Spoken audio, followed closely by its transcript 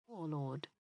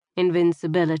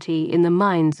invincibility in the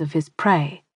minds of his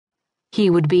prey. He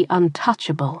would be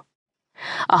untouchable,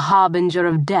 a harbinger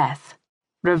of death,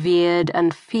 revered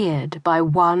and feared by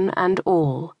one and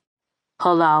all.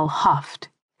 Halal huffed,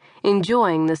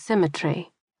 enjoying the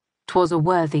symmetry. 'Twas a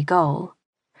worthy goal,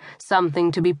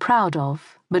 something to be proud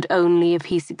of, but only if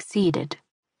he succeeded.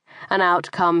 An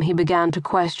outcome he began to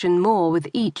question more with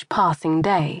each passing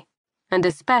day, and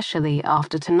especially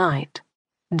after tonight.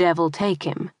 Devil take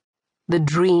him. The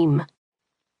dream.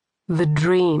 The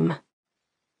dream.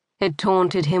 It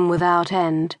taunted him without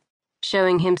end,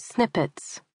 showing him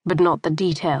snippets, but not the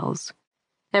details.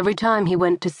 Every time he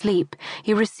went to sleep,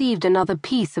 he received another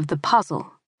piece of the puzzle,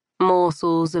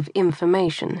 morsels of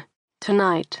information.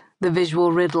 Tonight, the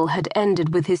visual riddle had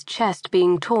ended with his chest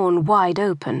being torn wide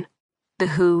open. The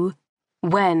who,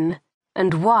 when,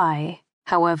 and why,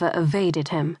 however, evaded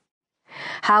him.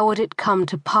 How would it come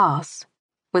to pass,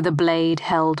 with a blade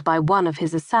held by one of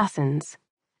his assassins,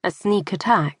 a sneak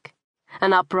attack,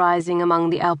 an uprising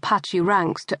among the Alpachi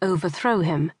ranks to overthrow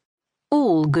him?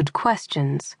 All good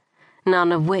questions,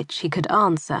 none of which he could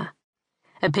answer.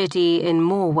 A pity in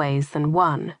more ways than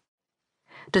one.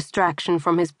 Distraction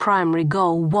from his primary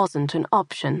goal wasn't an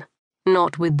option,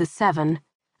 not with the Seven,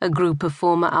 a group of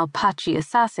former Alpachi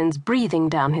assassins breathing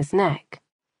down his neck.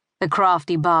 The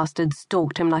crafty bastards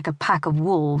stalked him like a pack of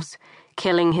wolves,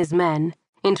 killing his men,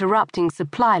 interrupting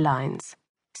supply lines,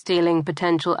 stealing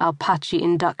potential Alpachi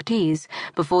inductees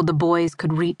before the boys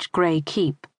could reach Grey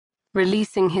Keep.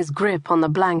 Releasing his grip on the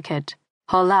blanket,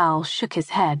 Halal shook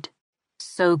his head.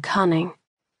 So cunning,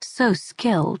 so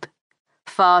skilled,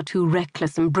 far too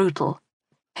reckless and brutal.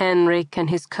 Henrik and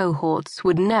his cohorts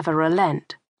would never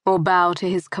relent or bow to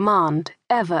his command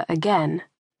ever again.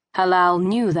 Halal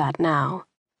knew that now.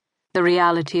 The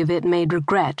reality of it made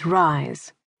regret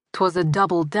rise. 'Twas a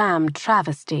double-damned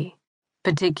travesty,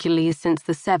 particularly since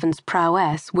the Seven's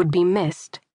prowess would be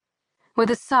missed. With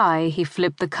a sigh, he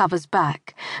flipped the covers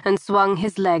back and swung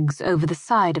his legs over the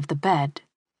side of the bed.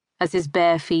 As his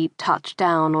bare feet touched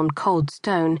down on cold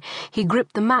stone, he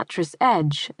gripped the mattress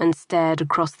edge and stared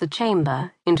across the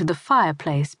chamber into the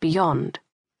fireplace beyond.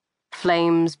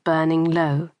 Flames burning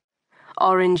low.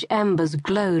 Orange embers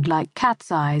glowed like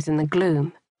cat's eyes in the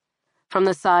gloom. From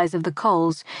the size of the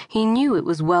coals, he knew it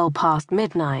was well past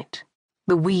midnight,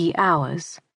 the wee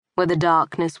hours, where the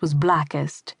darkness was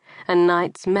blackest and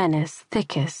night's menace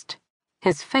thickest,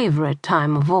 his favorite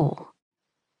time of all.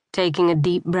 Taking a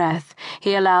deep breath,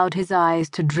 he allowed his eyes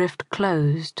to drift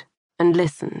closed and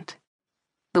listened.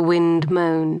 The wind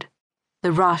moaned,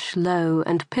 the rush low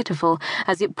and pitiful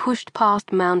as it pushed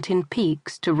past mountain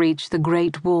peaks to reach the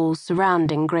great walls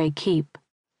surrounding Grey Keep.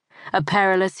 A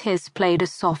perilous hiss played a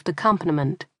soft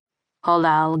accompaniment.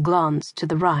 Halal glanced to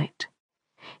the right.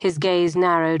 His gaze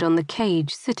narrowed on the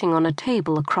cage sitting on a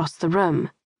table across the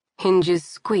room. Hinges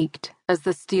squeaked as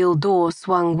the steel door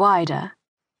swung wider.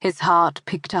 His heart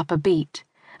picked up a beat,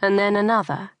 and then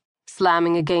another,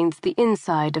 slamming against the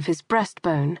inside of his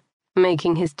breastbone,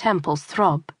 making his temples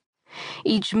throb.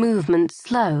 Each movement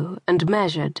slow and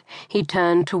measured, he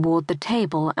turned toward the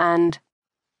table and...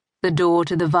 The door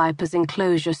to the Viper's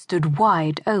enclosure stood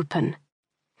wide open.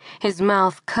 His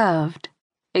mouth curved.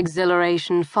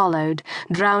 Exhilaration followed,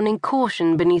 drowning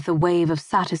caution beneath a wave of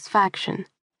satisfaction.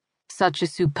 Such a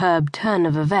superb turn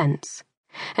of events.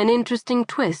 An interesting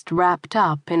twist wrapped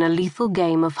up in a lethal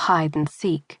game of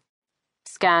hide-and-seek.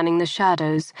 Scanning the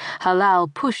shadows,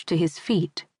 Halal pushed to his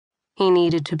feet. He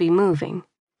needed to be moving,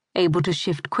 able to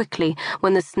shift quickly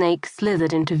when the snake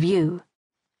slithered into view.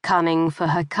 Cunning for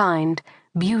her kind,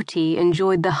 Beauty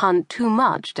enjoyed the hunt too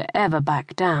much to ever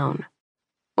back down,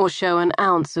 or show an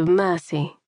ounce of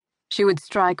mercy. She would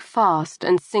strike fast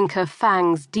and sink her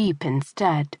fangs deep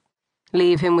instead,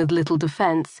 leave him with little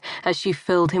defense as she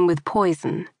filled him with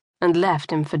poison and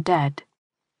left him for dead.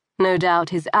 No doubt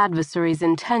his adversary's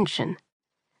intention.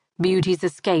 Beauty's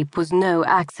escape was no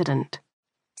accident.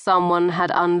 Someone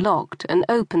had unlocked and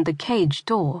opened the cage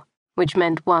door, which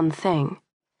meant one thing.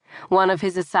 One of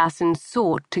his assassins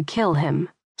sought to kill him,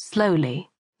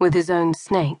 slowly, with his own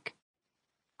snake.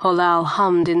 Halal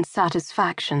hummed in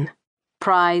satisfaction.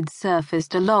 Pride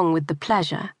surfaced along with the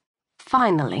pleasure.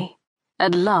 Finally,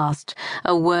 at last,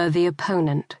 a worthy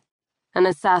opponent. An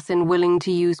assassin willing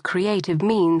to use creative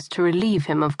means to relieve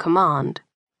him of command.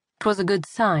 'Twas a good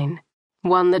sign,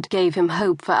 one that gave him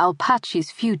hope for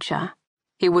Alpachi's future.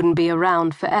 He wouldn't be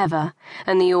around forever,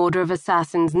 and the Order of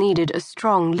Assassins needed a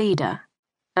strong leader.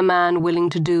 A man willing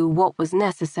to do what was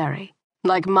necessary,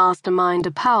 like mastermind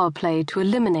a power play to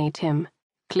eliminate him,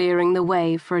 clearing the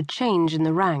way for a change in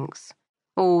the ranks,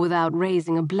 all without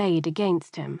raising a blade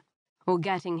against him, or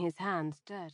getting his hands dirty.